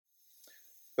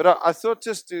But I thought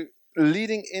just to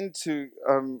leading into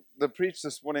the preach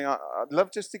this morning, I'd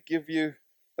love just to give you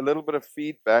a little bit of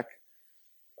feedback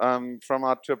from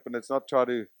our trip, and it's not try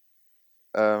to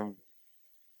um,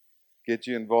 get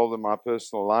you involved in my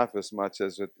personal life as much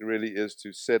as it really is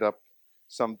to set up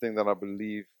something that I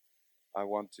believe I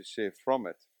want to share from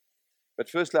it. But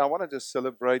firstly, I want to just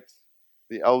celebrate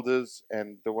the elders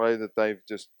and the way that they've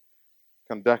just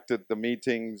conducted the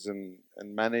meetings and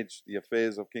managed the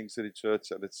affairs of King City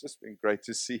Church, and it's just been great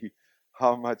to see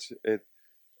how much it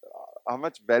how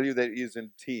much value there is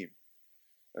in team,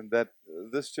 and that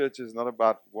this church is not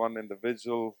about one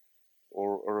individual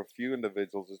or a few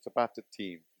individuals. It's about the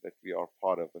team that we are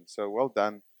part of. And so well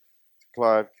done to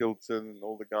Clive Kilton and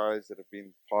all the guys that have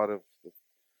been part of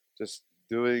just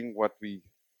doing what we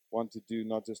want to do,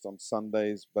 not just on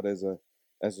Sundays, but as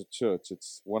a church.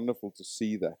 It's wonderful to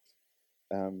see that.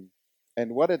 Um,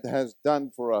 and what it has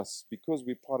done for us, because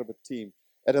we're part of a team,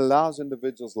 it allows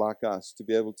individuals like us to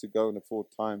be able to go and afford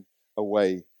time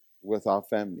away with our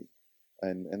family.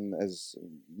 And as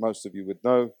most of you would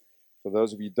know, for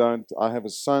those of you who don't, I have a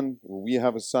son, or we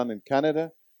have a son in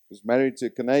Canada who's married to a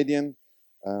Canadian.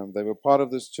 They were part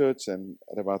of this church, and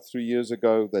at about 3 years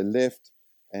ago, they left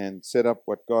and set up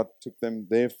what God took them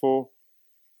there for.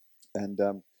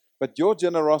 And but your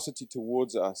generosity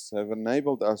towards us have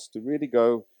enabled us to really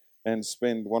go and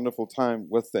spend wonderful time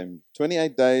with them.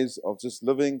 28 days of just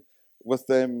living with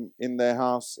them in their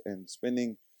house and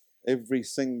spending every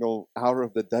single hour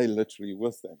of the day literally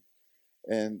with them.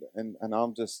 And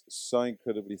I'm just so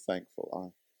incredibly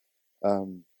thankful.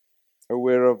 I'm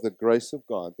aware of the grace of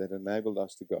God that enabled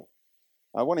us to go.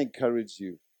 I want to encourage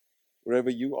you, wherever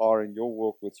you are in your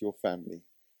walk with your family.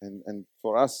 And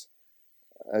for us,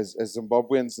 as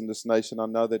Zimbabweans in this nation, I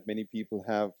know that many people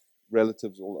have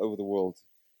relatives all over the world.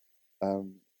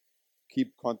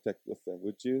 Keep contact with them,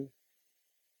 would you?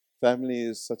 Family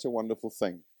is such a wonderful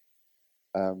thing.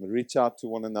 Reach out to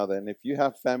one another. And if you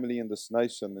have family in this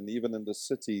nation and even in the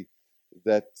city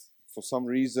that for some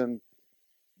reason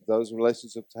those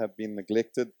relationships have been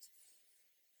neglected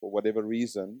for whatever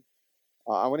reason,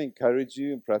 I want to encourage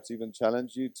you and perhaps even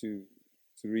challenge you to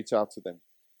reach out to them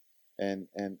and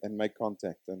make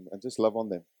contact and just love on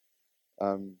them.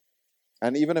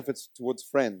 And even if it's towards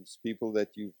friends, people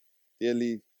that you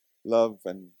dearly love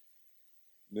and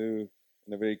knew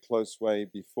in a very close way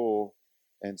before,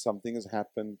 and something has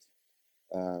happened,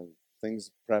 things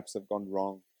perhaps have gone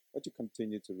wrong, but you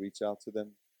continue to reach out to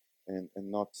them and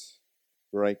not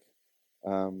break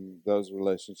those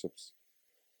relationships.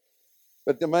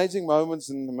 But the amazing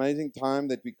moments and amazing time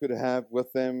that we could have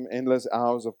with them, endless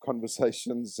hours of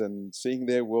conversations and seeing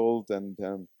their world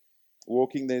and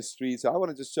walking their streets. I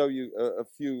want to just show you a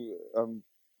few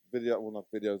not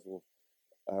videos, or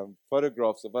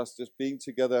photographs of us just being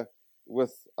together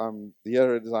with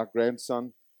Dear, it is our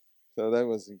grandson. So that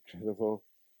was incredible.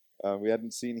 We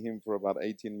hadn't seen him for about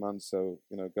 18 months, so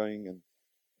going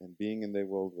and being in their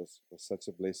world was such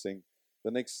a blessing. The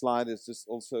next slide is just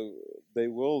also their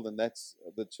world, and that's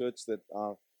the church that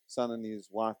our son and his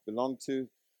wife belong to.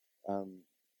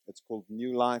 It's called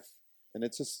New Life, and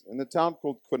it's just in a town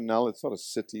called Cornell. It's not a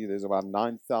city. There's about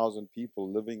 9,000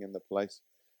 people living in the place.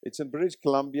 It's in British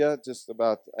Columbia, just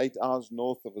about 8 hours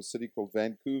north of a city called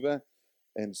Vancouver.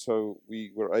 And so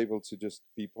we were able to just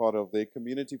be part of their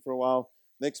community for a while.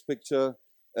 Next picture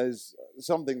is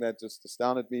something that just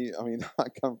astounded me. I mean, I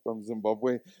come from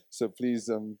Zimbabwe, so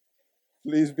please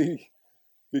be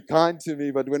kind to me.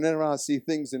 But whenever I see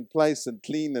things in place and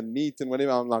clean and neat and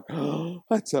whatever, I'm like, oh,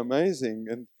 that's amazing.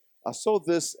 And I saw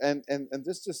this, and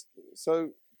this just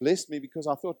so blessed me, because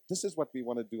I thought this is what we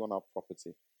want to do on our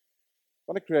property.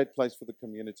 I want to create a place for the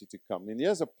community to come. And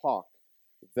here's a park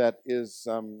that is,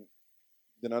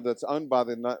 that's owned by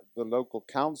the local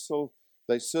council.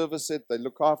 They service it, they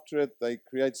look after it, they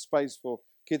create space for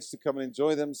kids to come and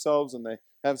enjoy themselves, and they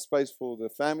have space for the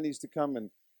families to come.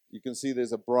 And you can see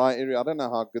there's a braai area. I don't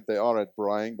know how good they are at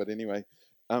braaiing, but anyway,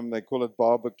 they call it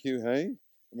barbecue, hey,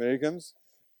 Americans?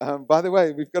 By the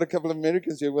way, we've got a couple of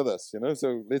Americans here with us,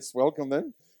 so let's welcome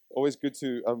them. Always good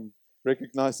to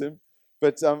recognize them.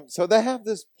 But so they have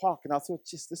this park, and I thought,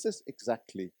 this is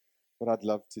exactly what I'd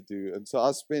love to do. And so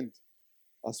I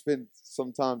spent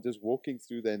some time just walking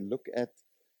through there and look at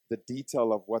the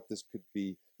detail of what this could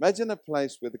be. Imagine a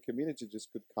place where the community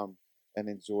just could come and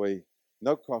enjoy,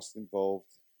 no cost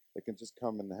involved. They can just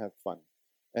come and have fun,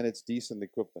 and it's decent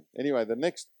equipment. Anyway, the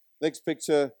next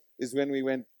picture is when we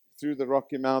went through the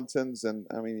Rocky Mountains, and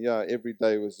I mean, every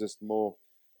day was just more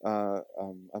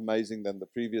amazing than the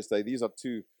previous day. These are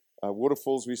two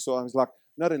waterfalls we saw. I was like,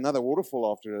 not another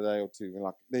waterfall after a day or two. We're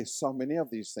like, there's so many of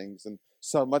these things, and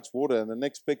so much water. And the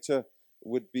next picture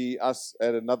would be us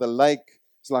at another lake.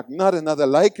 It's like, not another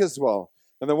lake as well.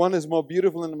 And the one is more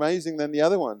beautiful and amazing than the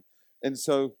other one. And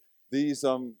so these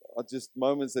are just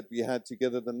moments that we had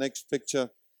together. The next picture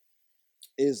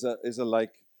is a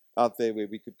lake out there where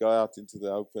we could go out into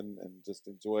the open and just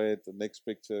enjoy it. The next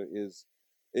picture is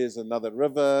another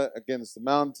river against the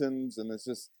mountains, and it's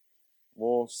just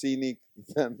more scenic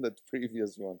than the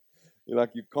previous one. You're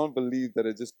like, you can't believe that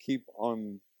it just keep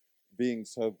on being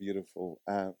so beautiful.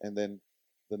 And then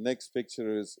the next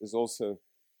picture is also,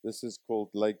 this is called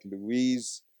Lake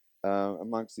Louise,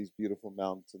 amongst these beautiful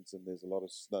mountains, and there's a lot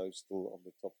of snow still on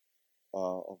the top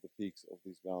of the peaks of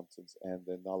these mountains. And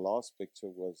then our last picture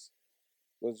was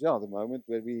the moment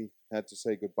where we had to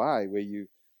say goodbye, where you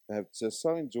have just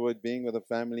so enjoyed being with a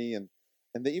family, and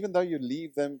even though you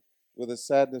leave them with a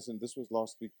sadness, and this was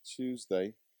last week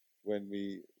Tuesday when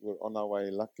we were on our way.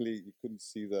 Luckily, you couldn't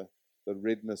see the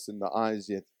redness in the eyes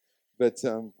yet, but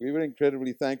we were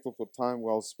incredibly thankful for time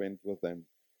well spent with them.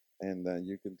 And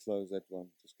you can close that one,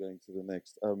 just going to the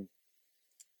next.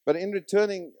 But in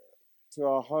returning to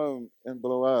our home in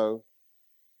Bulawayo,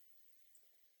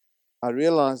 I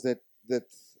realized that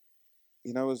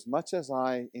as much as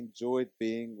I enjoyed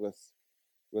being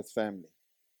with family,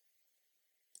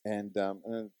 and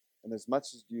as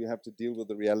much as you have to deal with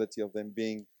the reality of them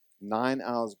being 9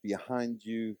 hours behind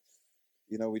you,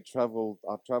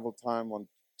 our travel time on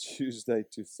Tuesday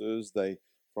to Thursday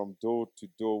from door to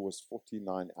door was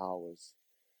 49 hours.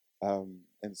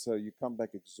 And so you come back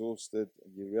exhausted,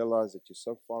 and you realize that you're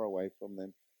so far away from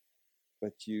them,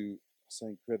 but you are so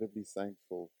incredibly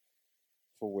thankful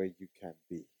for where you can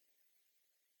be.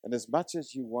 And as much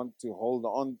as you want to hold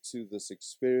on to this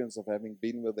experience of having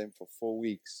been with them for 4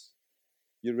 weeks,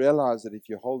 you realize that if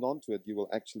you hold on to it, you will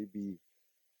actually be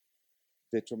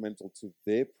detrimental to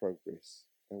their progress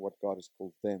and what God has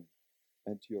called them,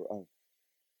 and to your own.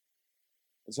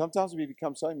 And sometimes we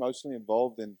become so emotionally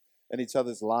involved in each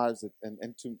other's lives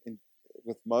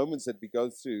with moments that we go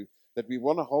through, that we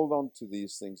want to hold on to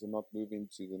these things and not move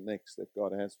into the next that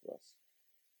God has for us.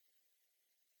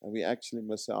 And we actually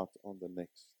miss out on the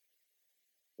next.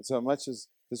 And so much as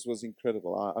this was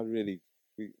incredible,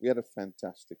 we had a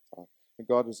fantastic time. And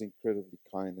God was incredibly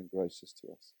kind and gracious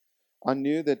to us. I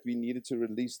knew that we needed to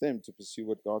release them to pursue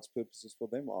what God's purposes for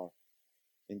them are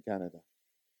in Canada.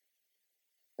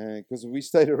 And because if we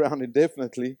stayed around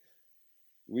indefinitely,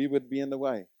 we would be in the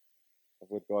way of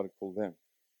what God had called them.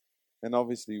 And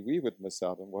obviously we would miss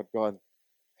out on what God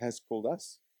has called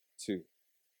us to.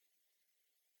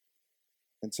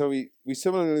 And so we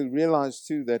similarly realized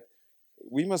too that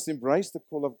we must embrace the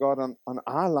call of God on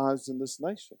our lives in this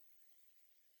nation.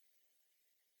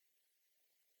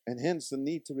 And hence the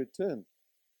need to return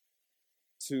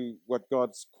to what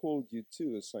God's called you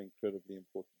to is so incredibly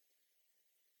important.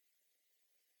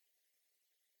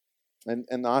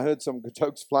 And I heard some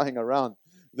jokes flying around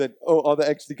that, are they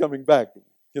actually coming back?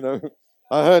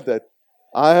 I heard that.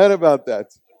 I heard about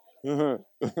that.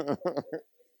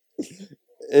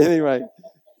 Anyway,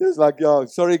 it's like,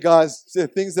 sorry guys,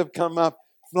 things have come up,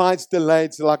 flights delayed,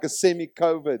 it's like a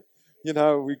semi-COVID.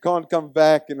 We can't come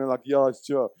back. And they're like,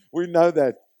 sure. We know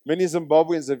that. Many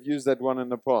Zimbabweans have used that one in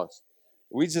the past.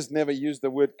 We just never used the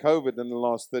word COVID in the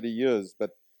last 30 years.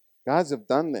 But guys have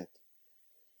done that.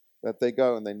 That they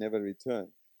go and they never return.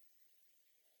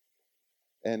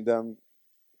 And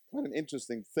quite an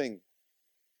interesting thing.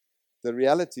 The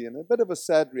reality, and a bit of a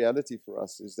sad reality for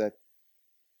us, is that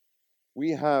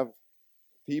we have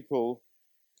people,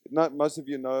 most of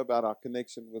you know about our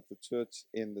connection with the church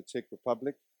in the Czech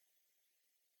Republic.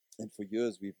 And for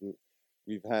years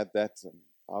we've had that. And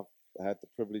I've had the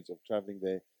privilege of traveling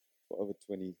there for over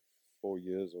 24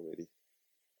 years already.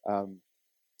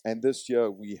 And this year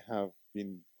we have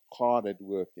been hard at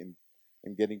work in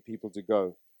getting people to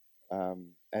go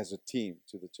as a team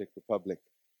to the Czech Republic.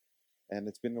 And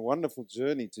it's been a wonderful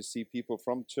journey to see people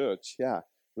from church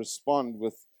respond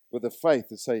with a faith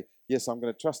to say, yes, I'm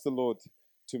going to trust the Lord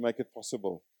to make it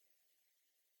possible.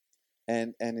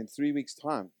 And in 3 weeks'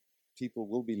 time, people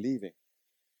will be leaving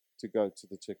to go to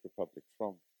the Czech Republic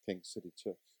from King City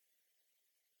Church.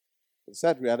 The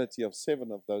sad reality of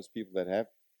 7 of those people that have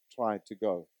tried to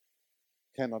go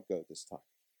cannot go this time.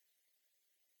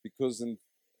 Because in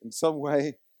some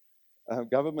way,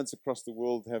 governments across the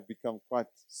world have become quite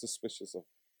suspicious of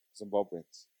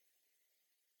Zimbabweans.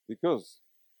 Because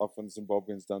often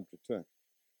Zimbabweans don't return.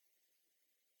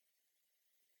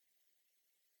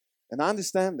 And I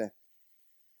understand that.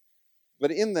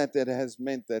 But in that has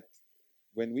meant that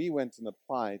when we went and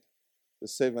applied, the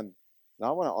 7, and I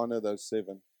want to honor those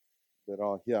 7 that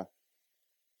are here,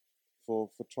 for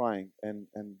trying. And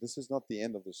this is not the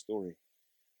end of the story.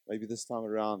 Maybe this time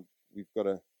around we've got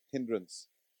a hindrance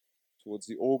towards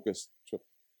the August trip,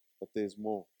 but there's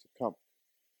more to come.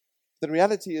 The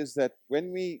reality is that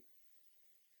when we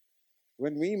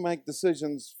make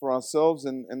decisions for ourselves,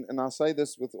 and I say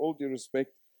this with all due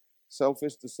respect,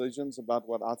 selfish decisions about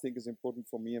what I think is important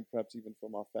for me and perhaps even for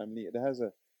my family, it has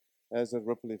a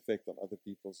ripple effect on other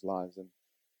people's lives.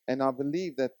 And I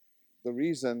believe that the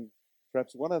reason,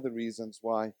 perhaps one of the reasons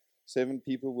why 7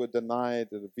 people were denied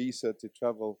a visa to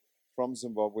travel from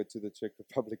Zimbabwe to the Czech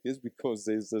Republic is because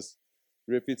there's this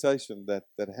reputation that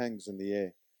hangs in the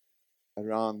air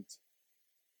around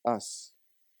us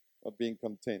not being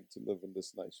content to live in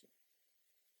this nation.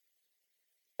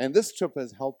 And this trip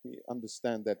has helped me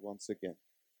understand that once again.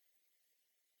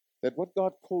 That what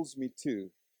God calls me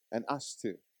to and us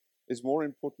to is more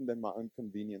important than my own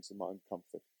convenience and my own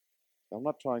comfort. I'm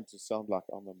not trying to sound like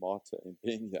I'm a martyr in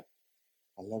being here.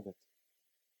 I love it.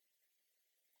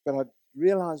 But I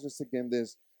realize this again,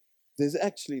 there's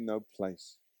actually no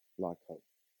place like home.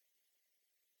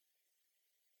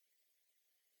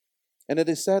 And it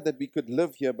is sad that we could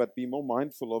live here but be more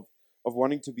mindful of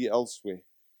wanting to be elsewhere,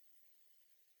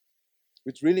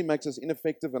 which really makes us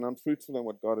ineffective and unfruitful in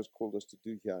what God has called us to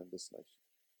do here in this nation.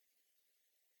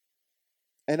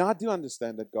 And I do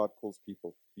understand that God calls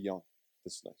people beyond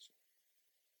this nation.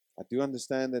 I do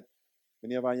understand that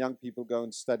many of our young people go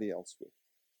and study elsewhere.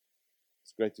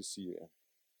 It's great to see you, Anne.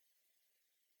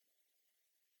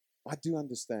 I do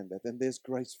understand that, and there's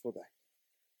grace for that.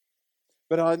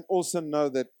 But I also know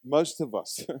that most of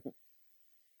us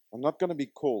are not going to be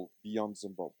called beyond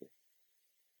Zimbabwe.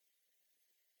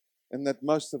 And that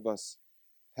most of us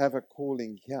have a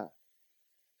calling here.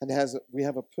 And we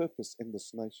have a purpose in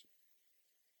this nation.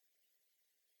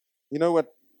 You know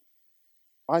what?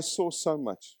 I saw so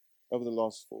much over the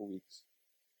last 4 weeks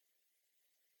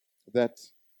that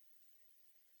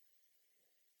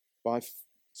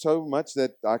so much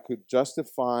that I could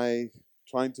justify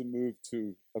trying to move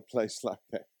to a place like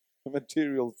that.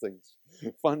 Material things,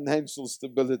 financial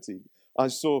stability. I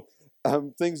saw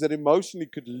things that emotionally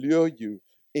could lure you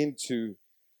into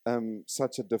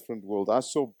such a different world. I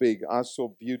saw big, I saw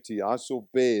beauty, I saw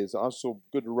bears, I saw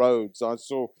good roads, I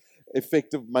saw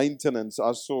effective maintenance,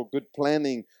 I saw good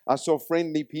planning, I saw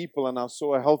friendly people, and I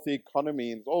saw a healthy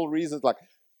economy, and all reasons like,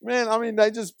 man, I mean,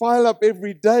 they just pile up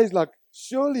every day. It's like,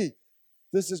 surely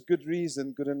this is good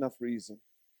reason, good enough reason.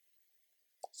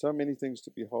 So many things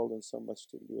to behold and so much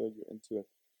to lure you into it.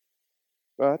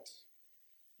 But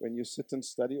when you sit and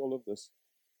study all of this,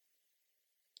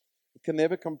 it can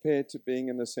never compare to being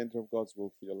in the center of God's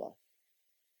will for your life.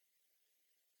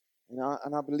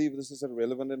 And I believe this is a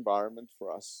relevant environment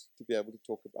for us to be able to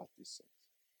talk about these things.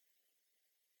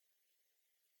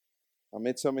 I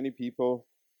met so many people.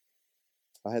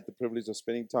 I had the privilege of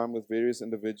spending time with various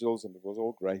individuals, and it was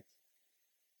all great.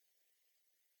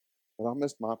 But I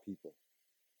missed my people.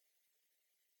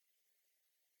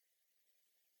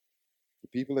 The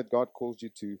people that God calls you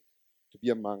to be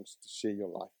amongst, to share your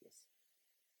life with.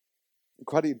 And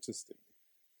quite interesting.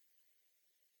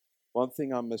 One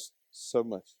thing I missed so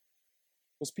much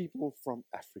was people from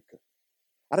Africa.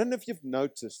 I don't know if you've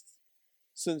noticed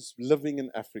since living in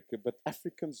Africa, but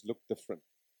Africans look different.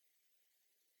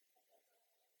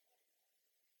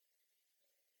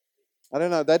 I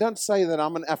don't know. They don't say that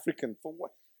I'm an African.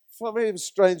 For a very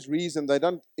strange reason, they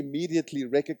don't immediately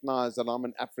recognize that I'm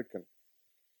an African.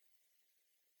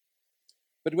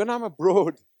 But when I'm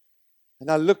abroad and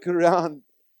I look around,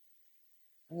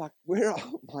 I'm like, where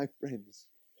are my friends?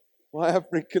 My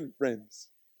African friends?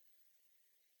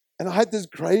 And I had this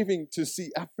craving to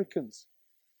see Africans.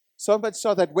 So much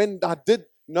so that when I did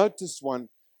notice one,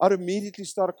 I'd immediately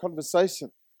start a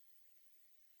conversation.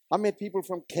 I met people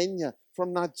from Kenya,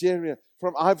 from Nigeria,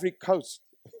 from Ivory Coast,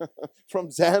 from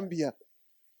Zambia.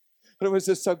 And it was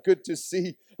just so good to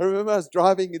see. I remember I was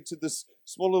driving into this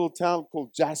small little town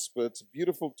called Jasper. It's a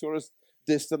beautiful tourist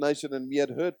destination. And we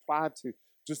had heard prior to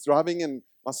just driving in,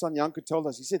 my son Janko told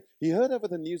us, he said, he heard over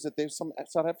the news that there's some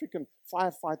South African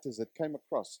firefighters that came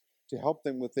across to help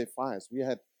them with their fires. We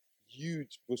had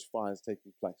huge bushfires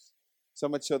taking place. So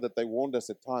much so that they warned us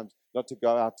at times not to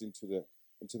go out into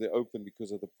the open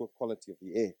because of the poor quality of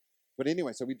the air. But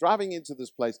anyway, so we're driving into this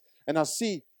place, and I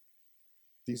see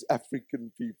these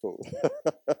African people.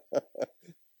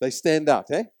 They stand out,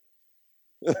 eh?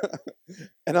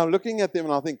 And I'm looking at them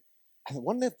and I think, I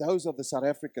wonder if those are the South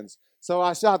Africans. So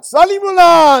I shout,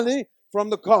 Salimulani, from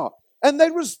the car. And they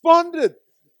responded.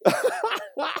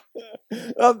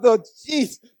 I thought,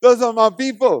 geez, those are my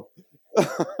people.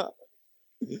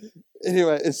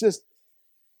 Anyway, it's just,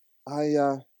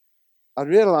 I I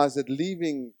realized that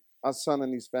leaving our son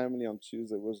and his family on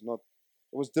Tuesday was not,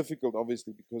 it was difficult,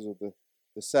 obviously, because of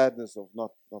the sadness of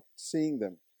not seeing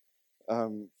them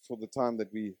for the time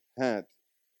that we had.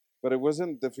 But it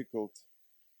wasn't difficult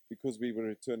because we were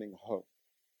returning home.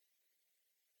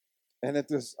 And it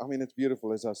was, I mean, it's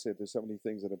beautiful, as I said, there's so many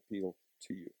things that appeal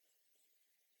to you.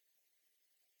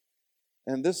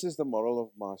 And this is the moral of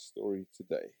my story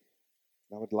today.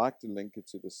 I would like to link it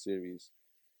to the series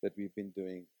that we've been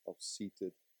doing of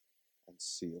Seated and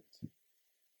Sealed.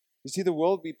 You see, the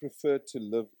world we prefer to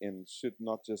live in should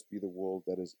not just be the world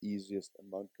that is easiest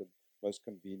and most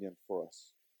convenient for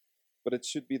us, but it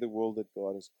should be the world that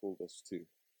God has called us to.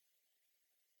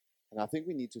 And I think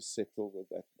we need to settle with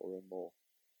that more and more.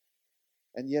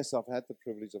 And yes, I've had the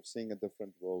privilege of seeing a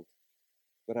different world,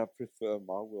 but I prefer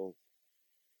my world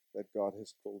that God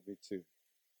has called me to.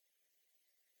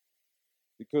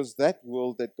 Because that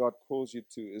world that God calls you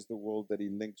to is the world that He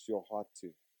links your heart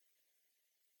to.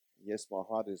 Yes, my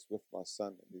heart is with my son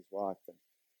and his wife,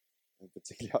 and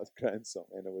particularly our grandson,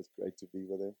 and it was great to be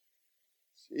with him.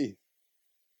 Gee.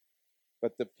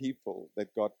 But the people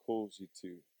that God calls you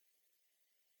to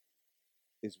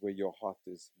is where your heart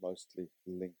is mostly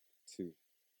linked to.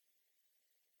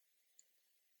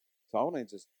 So I want to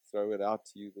just throw it out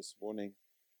to you this morning,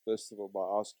 first of all,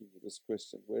 by asking you this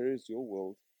question: where is your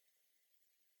world?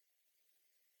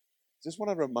 Just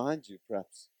want to remind you,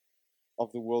 perhaps,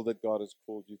 of the world that God has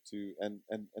called you to. And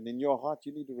in your heart,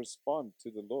 you need to respond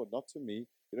to the Lord, not to me.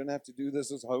 You don't have to do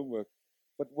this as homework.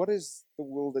 But what is the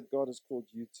world that God has called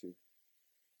you to?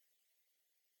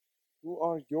 Who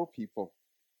are your people?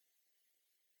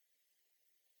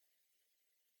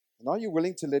 And are you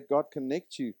willing to let God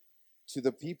connect you to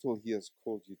the people He has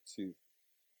called you to?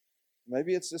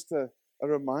 Maybe it's just a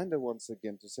reminder once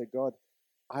again to say, God,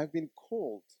 I've been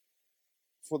called.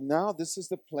 For now, this is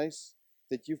the place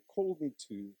that you've called me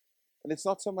to. And it's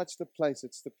not so much the place,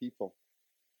 it's the people.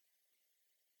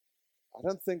 I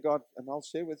don't think God, and I'll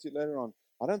share with you later on,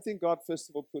 I don't think God, first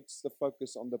of all, puts the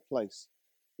focus on the place.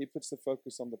 He puts the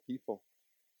focus on the people.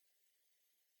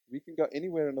 We can go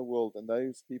anywhere in the world, and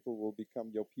those people will become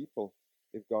your people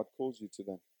if God calls you to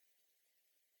them.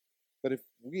 But if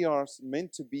we are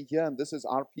meant to be here, and this is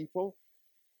our people,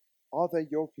 are they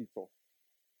your people?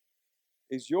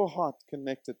 Is your heart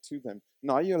connected to them?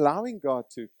 Now, are you allowing God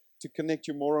to connect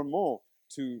you more and more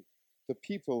to the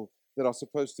people that are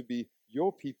supposed to be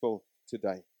your people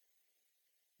today?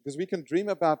 Because we can dream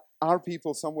about our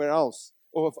people somewhere else,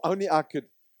 or if only I could,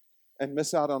 and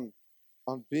miss out on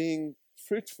being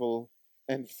fruitful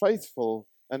and faithful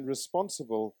and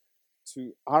responsible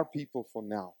to our people for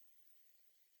now.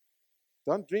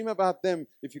 Don't dream about them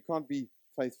if you can't be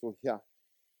faithful here.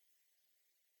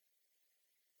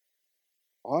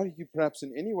 Are you perhaps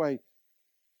in any way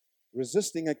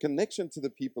resisting a connection to the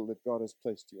people that God has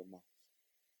placed you among?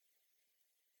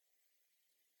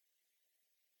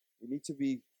 We need to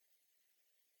be,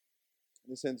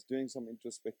 in a sense, doing some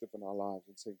introspective in our lives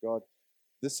and say, God,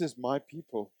 this is my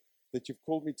people that you've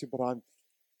called me to, but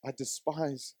I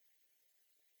despise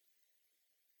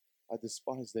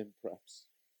them perhaps.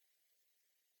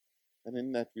 And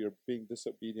in that we are being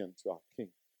disobedient to our King.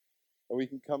 Or we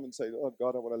can come and say, oh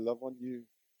God, I want to love on you.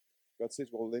 God says,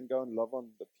 well, then go and love on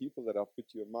the people that I've put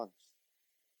you amongst.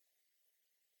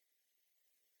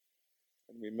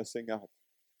 And we're missing out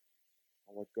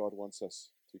on what God wants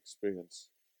us to experience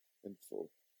in full.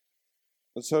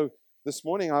 And so this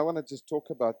morning, I want to just talk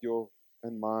about your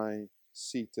and my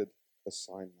seated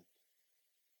assignment.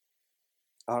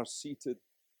 Our seated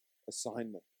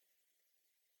assignment.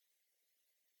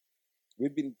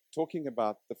 We've been talking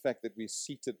about the fact that we're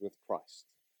seated with Christ.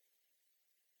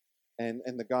 And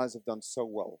the guys have done so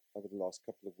well over the last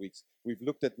couple of weeks. We've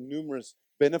looked at numerous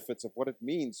benefits of what it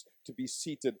means to be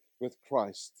seated with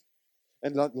Christ.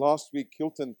 And last week,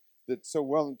 Hilton did so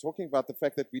well in talking about the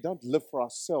fact that we don't live for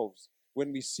ourselves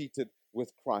when we're seated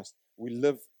with Christ. We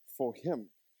live for Him.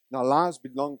 And our lives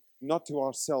belong not to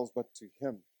ourselves, but to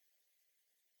Him.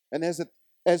 And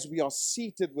as we are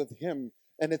seated with Him,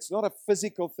 and it's not a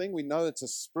physical thing, we know it's a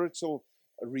spiritual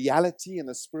reality and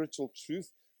a spiritual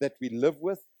truth that we live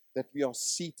with, that we are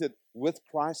seated with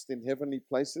Christ in heavenly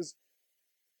places.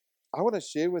 I want to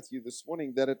share with you this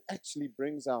morning that it actually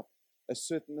brings out a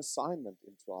certain assignment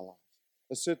into our lives,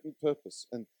 a certain purpose.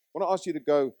 And I want to ask you to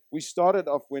go. We started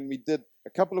off when we did a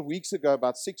couple of weeks ago,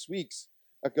 about 6 weeks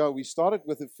ago, we started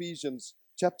with Ephesians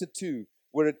chapter 2,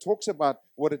 where it talks about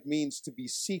what it means to be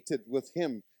seated with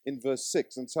Him in verse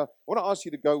 6. And so I want to ask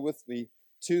you to go with me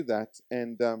to that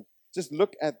and just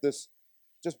look at this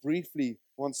just briefly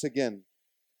once again.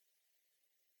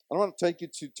 I want to take you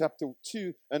to chapter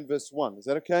 2 and verse 1. Is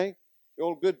that okay? You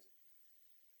all good?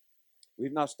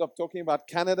 We've now stopped talking about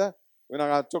Canada. We're now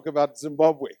going to talk about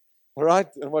Zimbabwe. All right?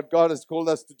 And what God has called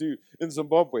us to do in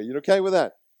Zimbabwe. You okay with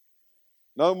that?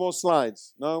 No more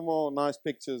slides. No more nice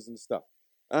pictures and stuff.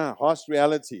 Harsh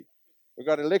reality. We've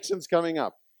got elections coming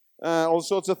up. All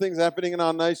sorts of things happening in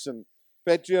our nation.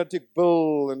 Patriotic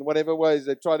bill and whatever ways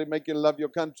they try to make you love your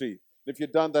country. If you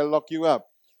don't, they'll lock you up.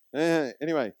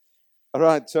 Anyway. All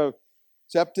right. So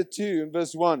chapter 2 and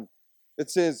verse 1. It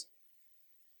says,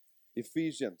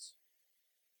 Ephesians.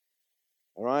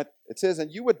 All right. It says,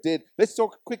 and you were dead. Let's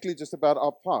talk quickly just about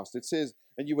our past. It says,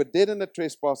 and you were dead in the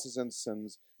trespasses and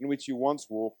sins in which you once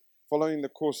walked, following the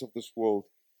course of this world,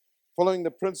 following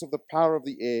the prince of the power of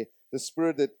the air, the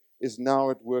spirit that is now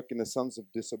at work in the sons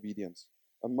of disobedience,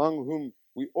 among whom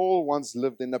we all once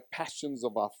lived in the passions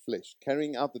of our flesh,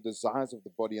 carrying out the desires of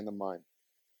the body and the mind,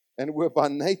 and were by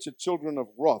nature children of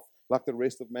wrath, like the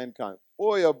rest of mankind.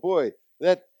 Boy, oh boy,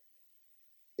 that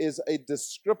is a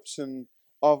description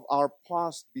of our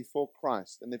past before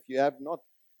Christ. And if you have not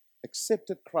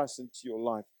accepted Christ into your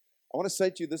life, I want to say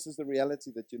to you, this is the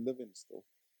reality that you live in still.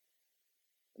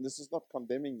 And this is not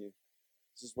condemning you.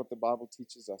 This is what the Bible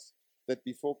teaches us, that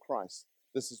before Christ,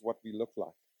 this is what we look like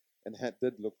and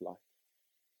did look like.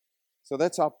 So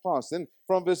that's our past. Then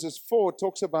from verses 4, it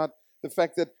talks about the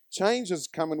fact that change has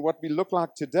come in what we look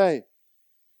like today.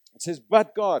 It says,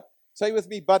 but God. Say with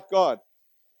me, but God.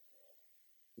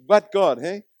 But God,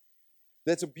 hey?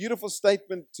 That's a beautiful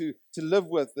statement to live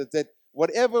with, that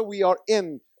whatever we are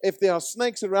in, if there are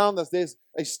snakes around us, there's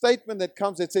a statement that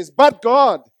comes that says, but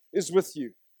God is with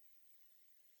you.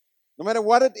 No matter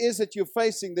what it is that you're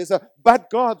facing, there's a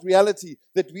but God reality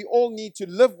that we all need to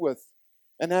live with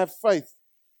and have faith.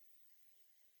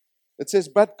 It says,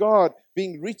 but God,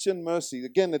 being rich in mercy.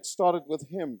 Again, it started with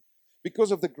Him.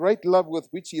 Because of the great love with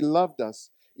which He loved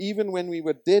us, even when we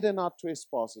were dead in our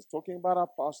trespasses, talking about our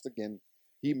past again,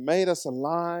 He made us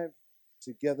alive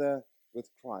together with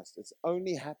Christ. It's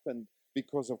only happened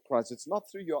because of Christ. It's not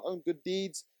through your own good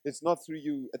deeds. It's not through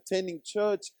you attending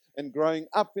church and growing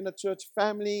up in a church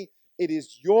family. It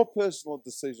is your personal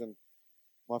decision,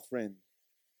 my friend,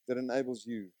 that enables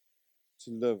you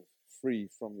to live free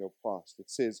from your past. It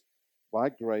says, by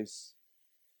grace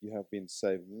you have been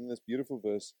saved. And then this beautiful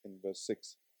verse in verse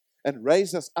 6. And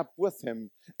raised us up with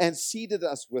Him and seated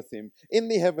us with Him in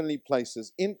the heavenly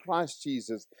places in Christ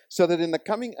Jesus, so that in the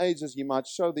coming ages He might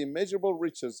show the immeasurable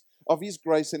riches of His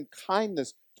grace and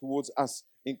kindness towards us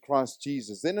in Christ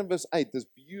Jesus. Then in verse 8, this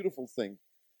beautiful thing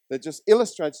that just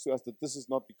illustrates to us that this is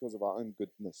not because of our own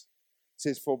goodness. It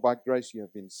says, for by grace you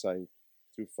have been saved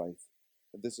through faith.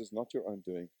 And this is not your own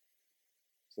doing.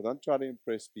 So don't try to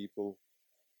impress people.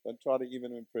 Don't try to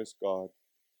even impress God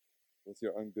with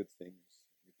your own good things,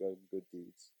 your own good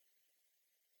deeds.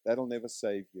 That'll never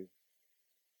save you.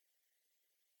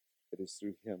 It is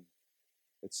through Him.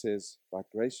 It says, by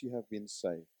grace you have been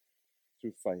saved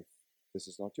through faith. This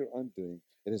is not your own doing.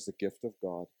 It is the gift of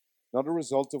God, not a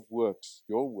result of works,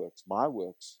 your works, my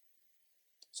works,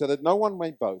 so that no one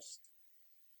may boast.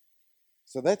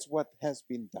 So that's what has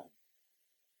been done.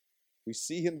 We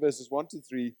see in verses 1 to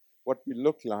 3 what we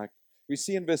look like. We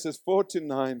see in verses 4 to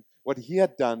 9 what He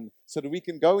had done so that we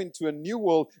can go into a new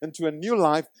world, into a new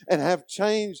life, and have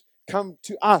change come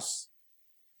to us.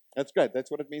 That's great.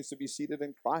 That's what it means to be seated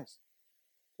in Christ.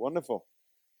 Wonderful.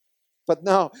 But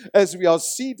now, as we are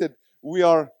seated, we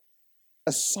are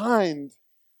assigned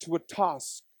to a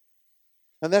task.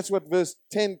 And that's what verse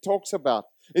 10 talks about.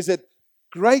 Is that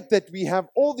great that we have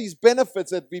all these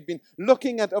benefits that we've been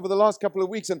looking at over the last couple of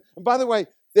weeks. And by the way,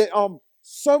 there are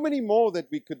so many more that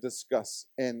we could discuss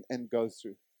and go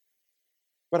through.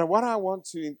 But what I want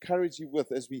to encourage you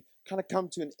with as we kind of come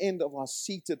to an end of our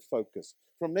seated focus,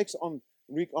 from next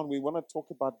week on, we want to talk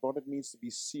about what it means to be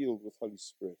sealed with Holy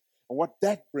Spirit and what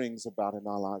that brings about in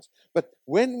our lives. But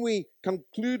when we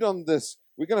conclude on this,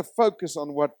 we're going to focus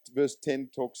on what verse 10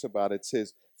 talks about. It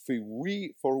says, for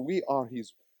we are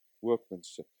His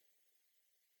workmanship.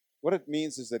 What it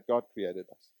means is that God created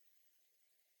us.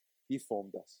 He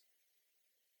formed us.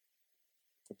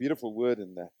 A beautiful word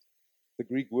in that. The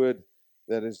Greek word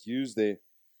that is used there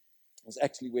is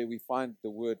actually where we find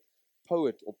the word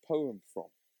poet or poem from,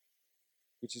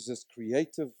 which is this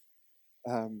creative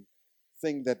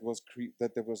thing that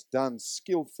was done,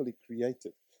 skillfully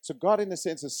created. So God, in a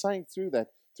sense, is saying through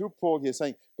Paul here,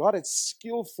 saying God has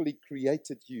skillfully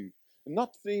created you.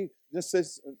 Not just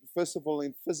as, first of all,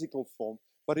 in physical form,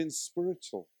 but in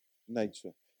spiritual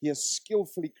nature. He has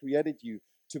skillfully created you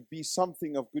to be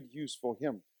something of good use for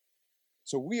Him.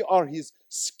 So we are His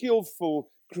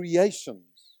skillful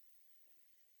creations.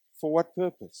 For what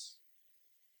purpose?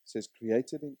 It says,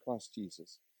 created in Christ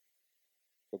Jesus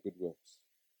for good works,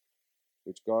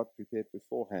 which God prepared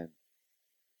beforehand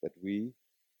that we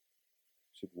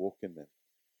should walk in them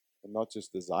and not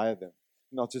just desire them,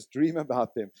 not just dream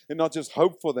about them, and not just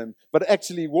hope for them, but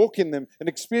actually walk in them and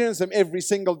experience them every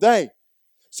single day.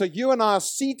 So you and I are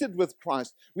seated with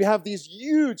Christ. We have these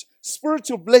huge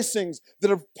spiritual blessings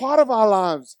that are part of our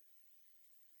lives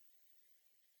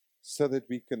so that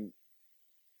we can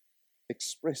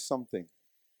express something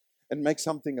and make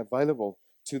something available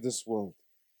to this world.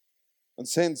 And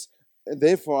since,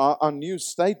 therefore, our new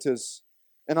status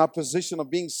and our position of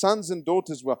being sons and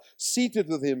daughters, we're seated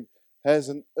with Him, has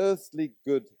an earthly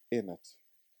good in it.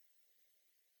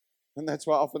 And that's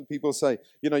why often people say,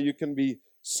 you can be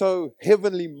so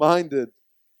heavenly minded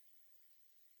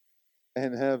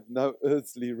and have no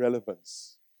earthly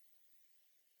relevance.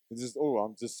 It's just,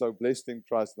 I'm just so blessed in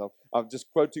Christ now. I'm just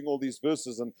quoting all these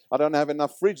verses, and I don't have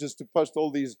enough fridges to post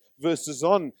all these verses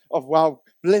on of how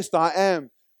blessed I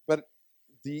am. But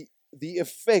the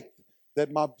effect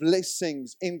that my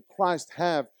blessings in Christ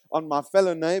have on my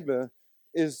fellow neighbor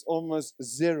is almost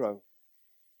zero.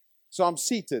 So I'm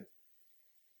seated.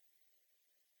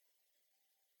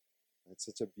 It's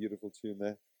such a beautiful tune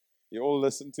there. You all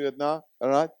listen to it now? All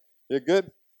right? You're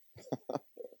good?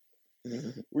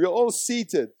 We're all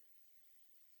seated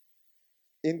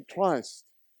in Christ.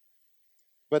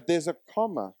 But there's a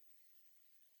comma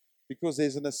because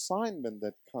there's an assignment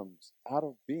that comes out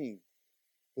of being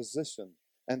positioned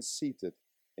and seated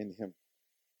in Him.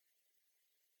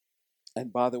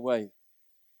 And by the way,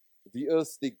 the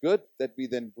earthly good that we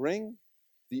then bring,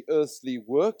 the earthly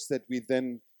works that we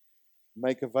then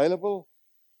make available,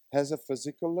 has a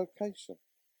physical location.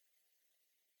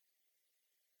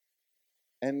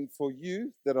 And for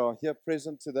you that are here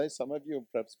present today, some of you are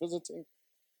perhaps visiting,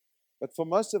 but for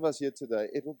most of us here today,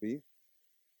 it will be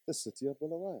the city of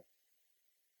Bulawayo,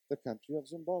 the country of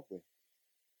Zimbabwe,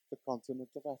 the continent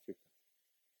of Africa.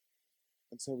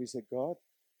 And so we say, God,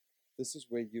 this is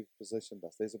where you've positioned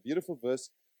us. There's a beautiful verse.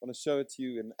 I want to show it to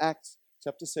you in Acts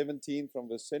chapter 17 from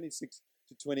verse 26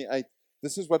 to 28.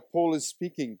 This is what Paul is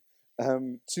speaking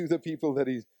to the people that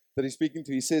he's speaking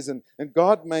to. He says, and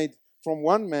God made from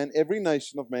one man every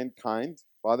nation of mankind.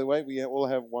 By the way, we all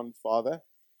have one Father.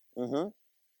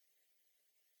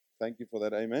 Thank you for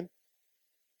that. Amen.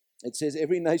 It says,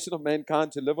 every nation of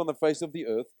mankind to live on the face of the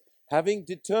earth, having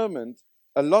determined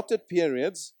allotted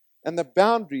periods and the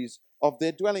boundaries of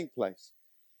their dwelling place.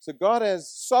 So God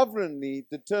has sovereignly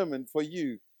determined for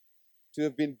you to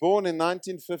have been born in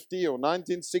 1950 or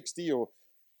 1960 or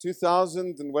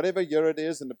 2000 and whatever year it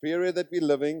is in the period that we're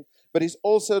living, but He's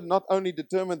also not only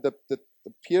determined the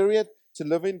period to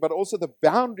live in, but also the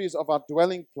boundaries of our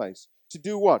dwelling place. To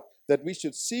do what? That we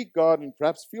should seek God and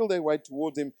perhaps feel their way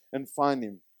towards Him and find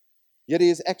Him. Yet He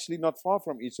is actually not far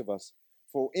from each of us,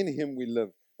 for in Him we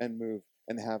live and move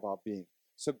and have our being.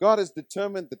 So God has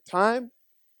determined the time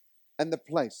and the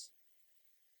place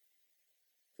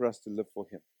for us to live for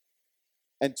Him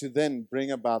and to then bring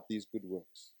about these good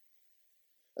works.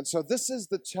 And so this is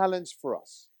the challenge for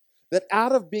us, that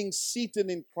out of being seated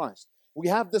in Christ, we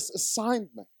have this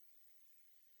assignment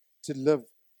to live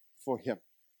for Him.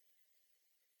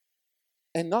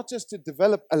 And not just to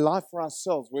develop a life for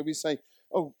ourselves where we say,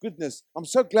 oh goodness, I'm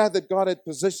so glad that God had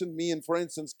positioned me in, for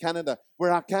instance, Canada,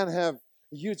 where I can have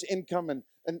a huge income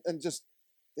and just,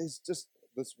 there's just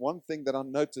this one thing that I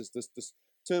noticed, this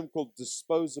term called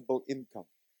disposable income,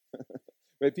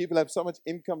 where people have so much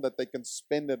income that they can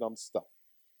spend it on stuff.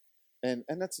 And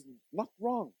that's not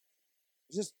wrong.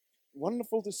 It's just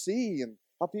wonderful to see and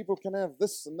how people can have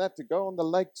this and that to go on the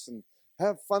lakes and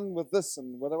have fun with this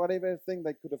and whatever thing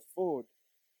they could afford.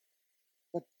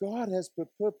 But God has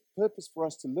purpose for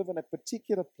us to live in a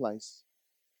particular place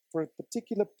for a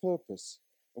particular purpose.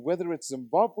 And whether it's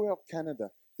Zimbabwe or Canada,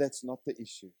 that's not the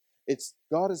issue. It's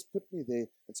God has put me there,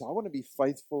 and so I want to be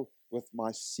faithful with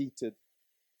my seated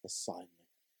assignment.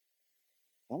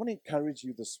 I want to encourage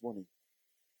you this morning.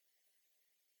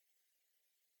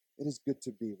 It is good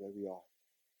to be where we are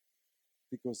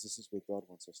because this is where God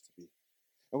wants us to be.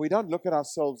 And we don't look at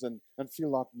ourselves and feel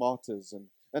like martyrs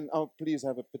and oh, please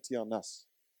have a pity on us.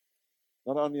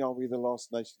 Not only are we the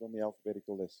last nation on the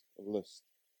alphabetical list,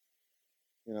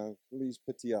 please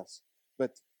pity us.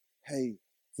 But hey,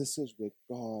 this is where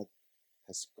God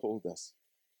has called us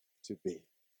to be.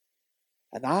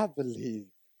 And I believe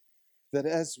that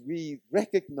as we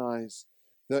recognize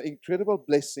the incredible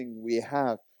blessing we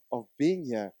have of being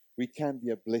here, we can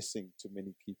be a blessing to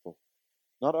many people.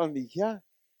 Not only here,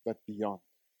 but beyond.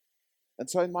 And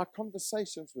so in my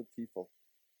conversations with people,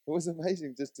 it was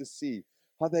amazing just to see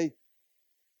how they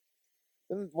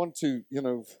didn't want to,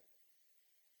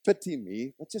 pity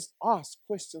me, but just ask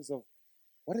questions of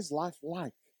what is life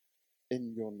like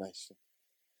in your nation?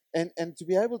 And to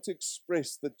be able to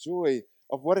express the joy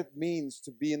of what it means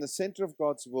to be in the center of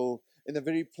God's will, in the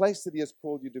very place that He has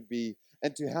called you to be,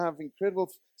 and to have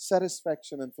incredible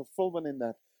satisfaction and fulfillment in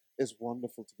that is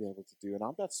wonderful to be able to do. And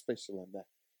I'm not special in that.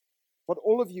 But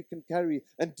all of you can carry,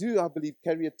 and do, I believe,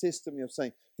 carry a testimony of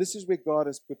saying, this is where God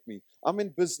has put me. I'm in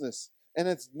business, and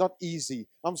it's not easy.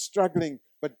 I'm struggling,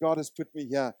 but God has put me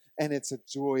here, and it's a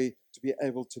joy to be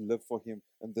able to live for Him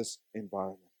in this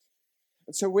environment.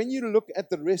 And so when you look at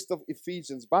the rest of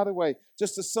Ephesians, by the way,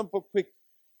 just a simple, quick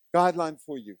guideline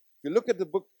for you. If you look at the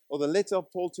book or the letter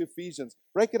of Paul to Ephesians,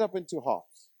 break it up into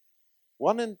halves.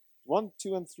 1,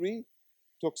 2, and 3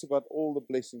 talks about all the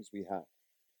blessings we have,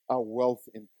 our wealth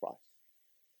in Christ.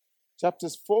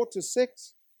 Chapters 4 to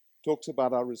 6 talks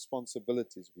about our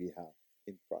responsibilities we have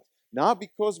in Christ. Now,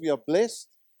 because we are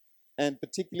blessed, and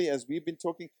particularly as we've been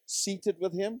talking, seated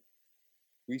with Him,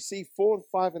 we see 4,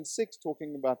 5, and 6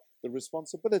 talking about the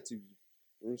responsibilities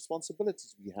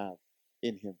we have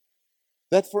in Him.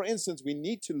 That, for instance, we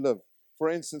need to live. For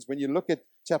instance, when you look at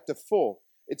chapter 4,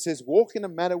 it says, walk in a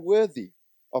manner worthy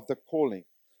of the calling.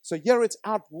 So here it's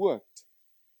outworked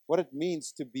what it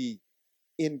means to be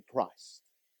in Christ.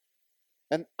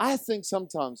 And I think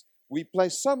sometimes we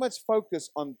place so much focus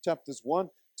on chapters 1,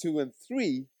 2, and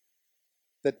 3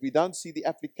 that we don't see the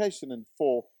application in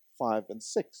 4, 5, and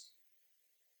 6.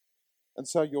 And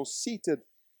so your seated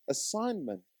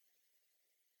assignment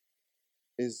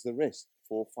is the rest,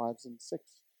 4, 5, and 6.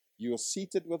 You are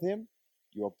seated with Him.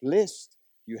 You are blessed.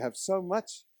 You have so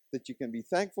much that you can be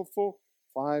thankful for.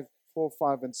 4,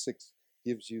 5, and 6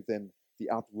 gives you then the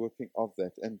outworking of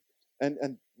that. And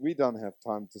we don't have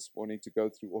time this morning to go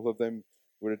through all of them,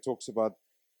 where it talks about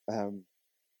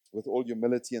with all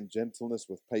humility and gentleness,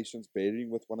 with patience, bearing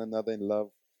with one another in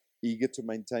love, eager to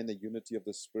maintain the unity of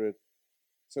the Spirit.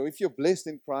 So if you're blessed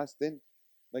in Christ, then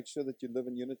make sure that you live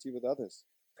in unity with others.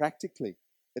 Practically,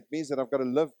 it means that I've got to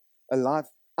live a life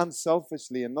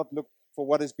unselfishly and not look for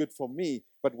what is good for me,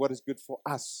 but what is good for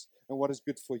us and what is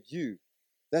good for you.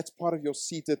 That's part of your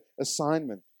seated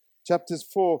assignment. Chapters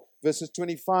 4, verses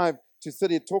 25 to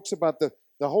 30, it talks about the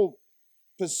whole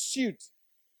pursuit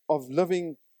of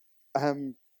living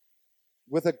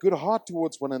with a good heart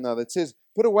towards one another. It says,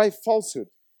 put away falsehood.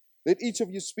 Let each of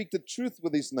you speak the truth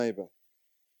with his neighbor.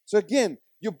 So again,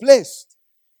 you're blessed.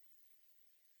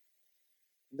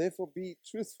 Therefore, be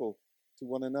truthful to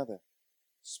one another.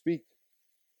 Speak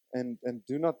and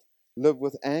do not live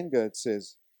with anger, it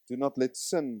says. Do not let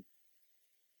sin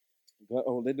go,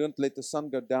 or don't let the sun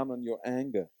go down on your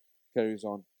anger. Carries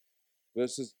on.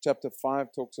 Chapter 5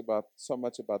 talks about so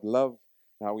much about love,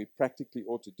 how we practically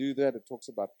ought to do that. It talks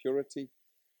about purity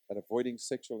and avoiding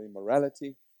sexual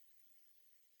immorality.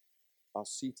 Our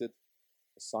seated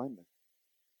assignment.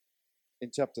 In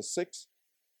chapter 6,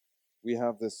 we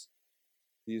have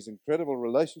these incredible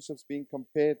relationships being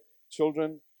compared.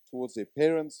 Children towards their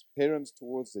parents, parents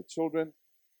towards their children.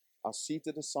 Our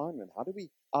seated assignment. How do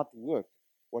we outwork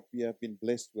what we have been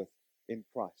blessed with in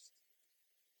Christ?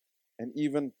 And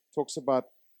even talks about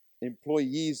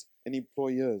employees and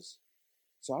employers.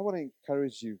 So I want to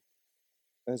encourage you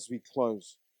as we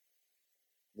close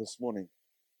this morning.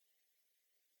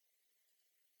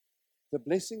 The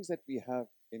blessings that we have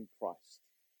in Christ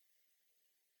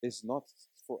is not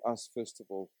for us, first of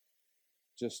all,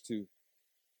 just to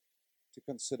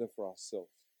consider for ourselves.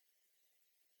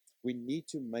 We need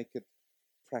to make it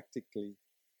practically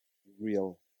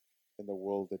real in the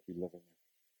world that we live in.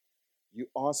 You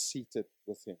are seated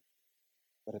with Him,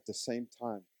 but at the same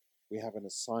time, we have an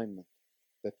assignment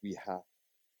that we have.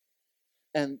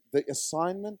 And the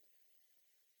assignment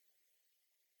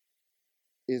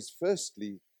is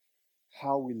firstly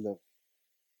how we live,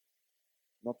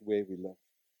 not where we live.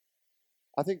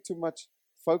 I think too much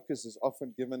focus is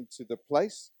often given to the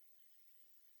place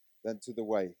than to the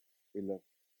way we live.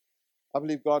 I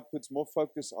believe God puts more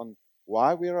focus on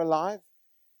why we're alive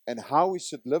and how we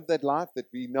should live that life that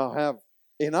we now have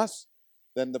in us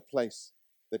than the place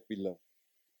that we live.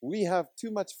 We have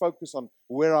too much focus on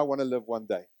where I want to live one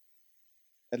day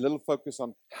and little focus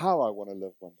on how I want to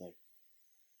live one day.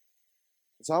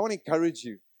 So I want to encourage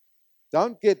you,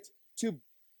 don't get too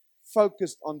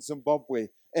focused on Zimbabwe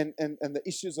and the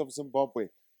issues of Zimbabwe.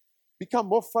 Become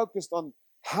more focused on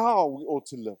how we ought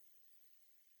to live.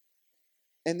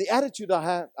 And the attitude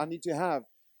I need to have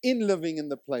in living in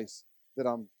the place that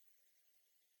I'm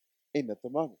in at the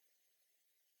moment.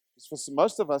 Because for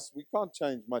most of us, we can't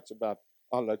change much about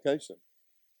our location.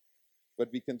 But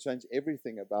we can change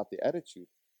everything about the attitude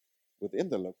within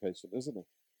the location, isn't it?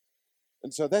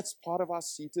 And so that's part of our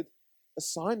seated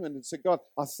assignment and say, God,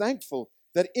 I'm thankful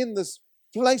that in this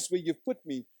place where you've put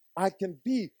me, I can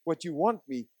be what you want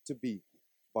me to be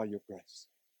by your grace.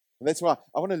 And that's why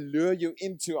I want to lure you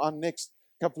into our next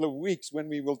couple of weeks when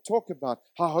we will talk about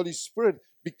how Holy Spirit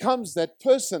becomes that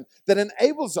person that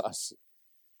enables us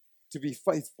to be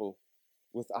faithful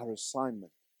with our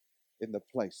assignment in the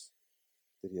place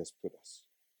that He has put us.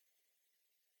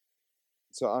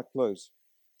 So I close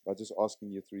by just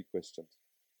asking you 3 questions.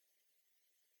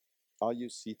 Are you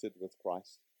seated with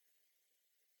Christ?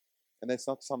 And that's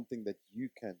not something that you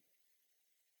can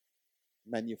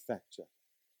manufacture.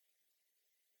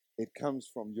 It comes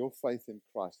from your faith in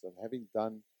Christ, of having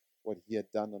done what He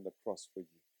had done on the cross for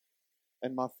you.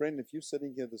 And my friend, if you're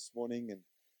sitting here this morning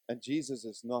and Jesus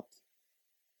is not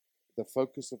the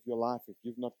focus of your life, if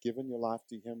you've not given your life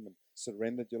to Him and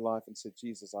surrendered your life and said,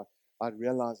 Jesus, I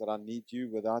realize that I need you.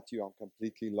 Without you, I'm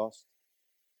completely lost.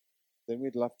 Then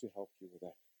we'd love to help you with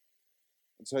that.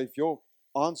 And so if your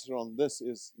answer on this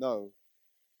is no,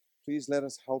 please let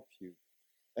us help you.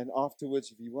 And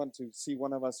afterwards, if you want to see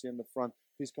one of us here in the front,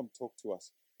 please come talk to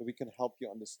us, so we can help you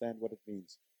understand what it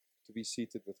means to be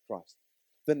seated with Christ.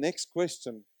 The next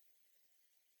question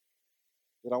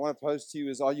that I want to pose to you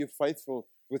is, are you faithful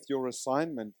with your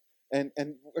assignment? And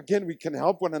again, we can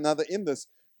help one another in this,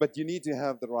 but you need to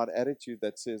have the right attitude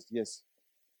that says, yes,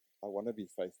 I want to be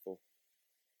faithful.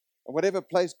 And whatever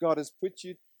place God has put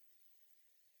you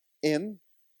in,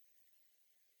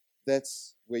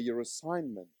 that's where your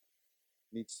assignment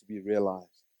needs to be realized.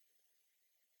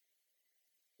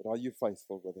 But are you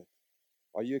faithful with it?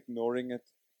 Are you ignoring it?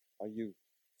 Are you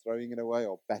throwing it away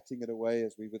or batting it away,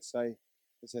 as we would say?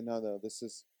 And say, no, this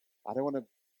is, I don't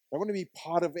want to be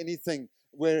part of anything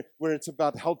where it's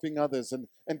about helping others and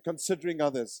considering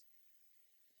others.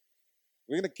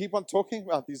 We're going to keep on talking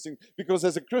about these things because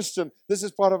as a Christian, this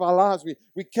is part of our lives.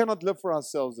 We cannot live for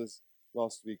ourselves, as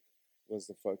last week was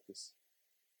the focus.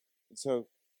 And so,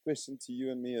 question to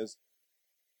you and me is,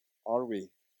 are we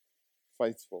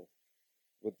faithful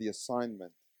with the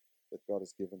assignment that God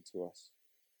has given to us?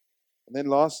 And then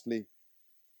lastly,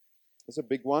 there's a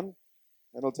big one.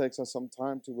 It'll take us some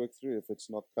time to work through if it's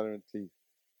not currently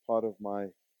part of my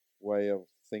way of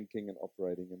thinking and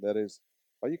operating. And that is,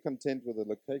 are you content with the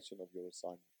location of your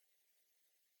assignment?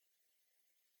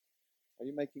 Are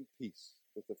you making peace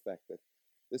with the fact that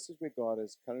this is where God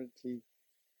has currently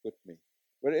put me,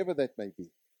 wherever that may be?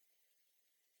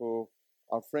 For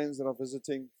our friends that are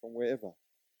visiting from wherever,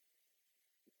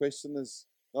 the question is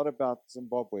not about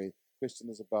Zimbabwe. The question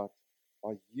is about,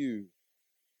 are you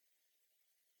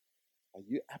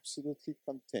absolutely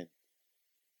content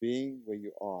being where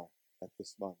you are at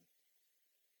this moment?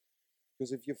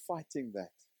 Because if you're fighting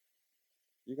that,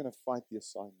 you're going to fight the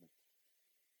assignment.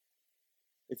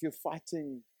 If you're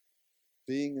fighting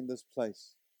being in this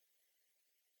place,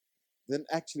 then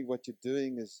actually what you're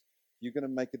doing is you're going to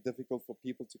make it difficult for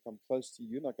people to come close to you.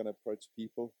 You're not going to approach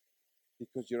people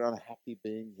because you're unhappy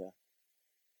being here.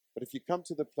 But if you come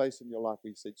to the place in your life where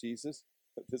you say, Jesus,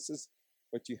 this is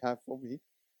what you have for me.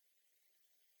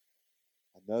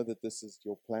 I know that this is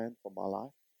your plan for my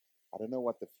life. I don't know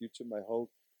what the future may hold,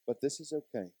 but this is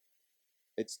okay.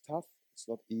 It's tough. It's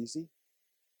not easy.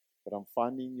 But I'm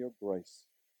finding your grace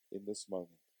in this moment.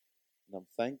 And I'm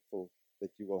thankful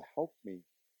that you will help me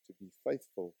to be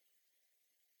faithful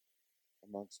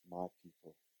amongst my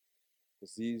people.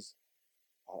 Because these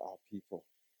are our people.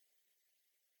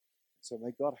 So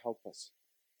may God help us.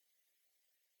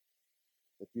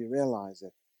 That we realize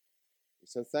that we're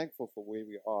so thankful for where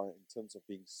we are in terms of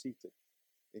being seated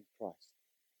in Christ.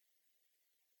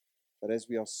 But as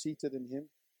we are seated in Him,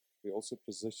 we're also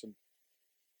positioned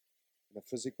in a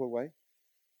physical way.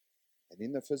 And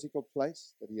in the physical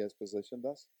place that He has positioned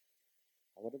us,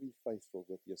 I want to be faithful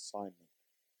with the assignment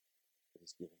that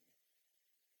He's given me.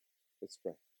 Let's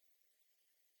pray.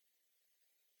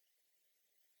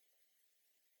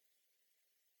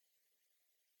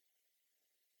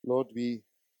 Lord, we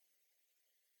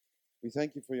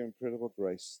thank you for your incredible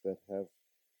grace that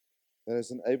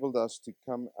has enabled us to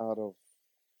come out of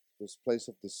this place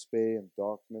of despair and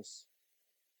darkness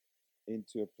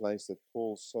into a place that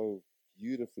Paul so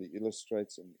beautifully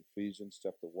illustrates in Ephesians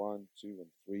chapter 1, 2, and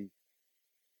 3,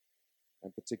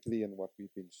 and particularly in what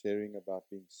we've been sharing about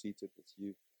being seated with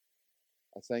you.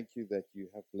 I thank you that you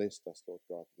have blessed us, Lord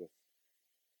God,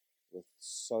 with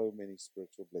so many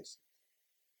spiritual blessings.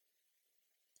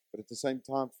 But at the same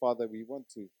time, Father, we want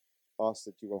to ask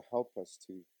that you will help us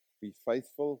to be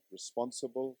faithful,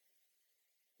 responsible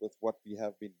with what we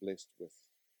have been blessed with.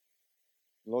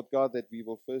 Lord God, that we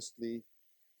will firstly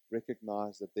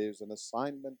recognize that there's an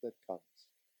assignment that comes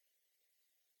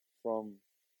from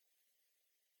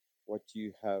what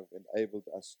you have enabled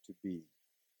us to be.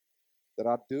 That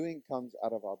our doing comes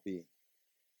out of our being.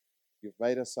 You've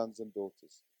made us sons and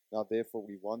daughters. Now, therefore,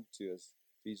 we want to, as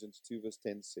Ephesians 2 verse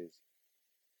 10 says,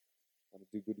 want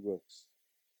to do good works.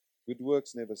 Good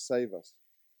works never save us,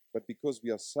 but because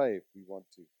we are saved, we want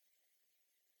to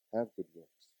have good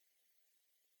works.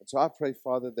 And so I pray,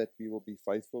 Father, that we will be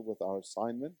faithful with our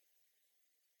assignment,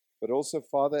 but also,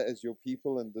 Father, as your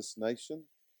people in this nation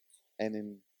and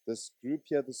in this group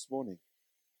here this morning,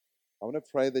 I want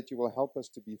to pray that you will help us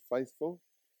to be faithful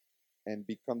and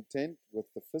be content with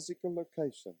the physical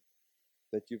location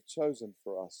that you've chosen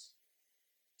for us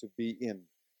to be in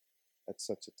at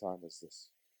such a time as this.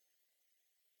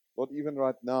 Lord, even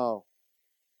right now,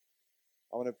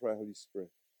 I want to pray, Holy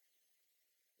Spirit,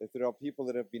 that there are people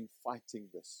that have been fighting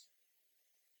this,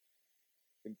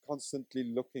 been constantly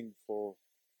looking for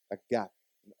a gap,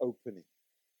 an opening,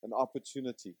 an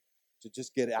opportunity to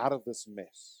just get out of this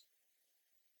mess.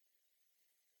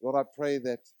 Lord, I pray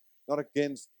that not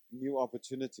against new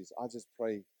opportunities, I just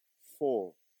pray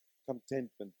for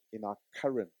contentment in our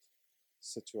current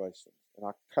situation, in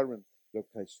our current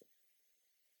location.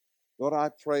 Lord, I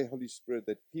pray, Holy Spirit,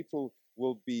 that people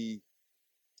will be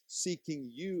seeking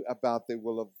you about their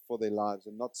will for their lives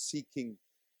and not seeking,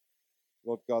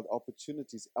 Lord God,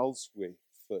 opportunities elsewhere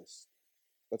first,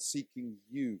 but seeking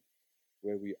you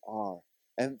where we are.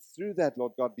 And through that,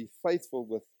 Lord God, be faithful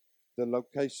with the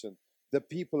location, the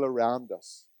people around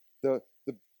us, the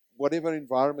whatever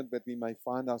environment that we may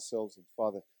find ourselves in,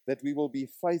 Father, that we will be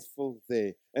faithful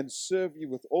there and serve you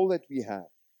with all that we have.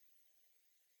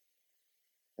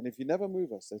 And if you never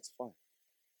move us, that's fine.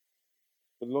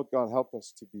 But Lord God, help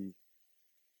us to be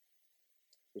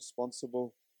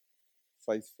responsible,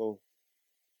 faithful,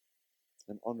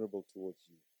 and honorable towards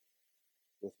you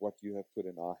with what you have put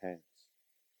in our hands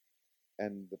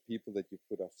and the people that you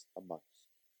put us amongst.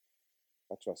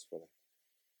 I trust for that.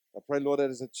 I pray, Lord, that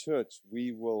as a church,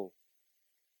 we'll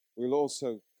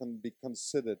also be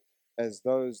considered as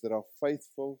those that are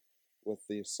faithful with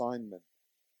the assignment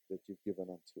that you've given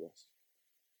unto us.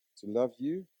 To love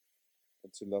you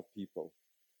and to love people.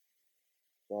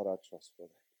 God, I trust for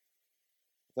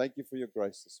that. Thank you for your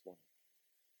grace this morning.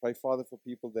 Pray, Father, for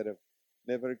people that have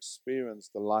never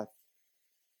experienced the life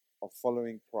of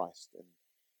following Christ and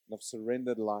of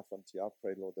surrendered life unto you. I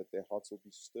pray, Lord, that their hearts will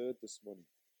be stirred this morning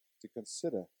to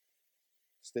consider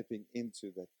stepping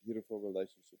into that beautiful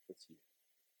relationship with you.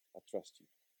 I trust you.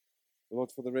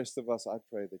 Lord, for the rest of us, I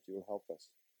pray that you will help us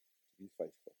to be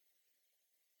faithful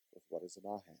with what is in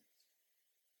our hands.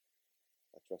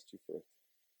 I trust you for it.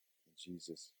 In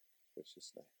Jesus'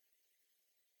 precious name.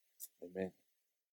 Amen.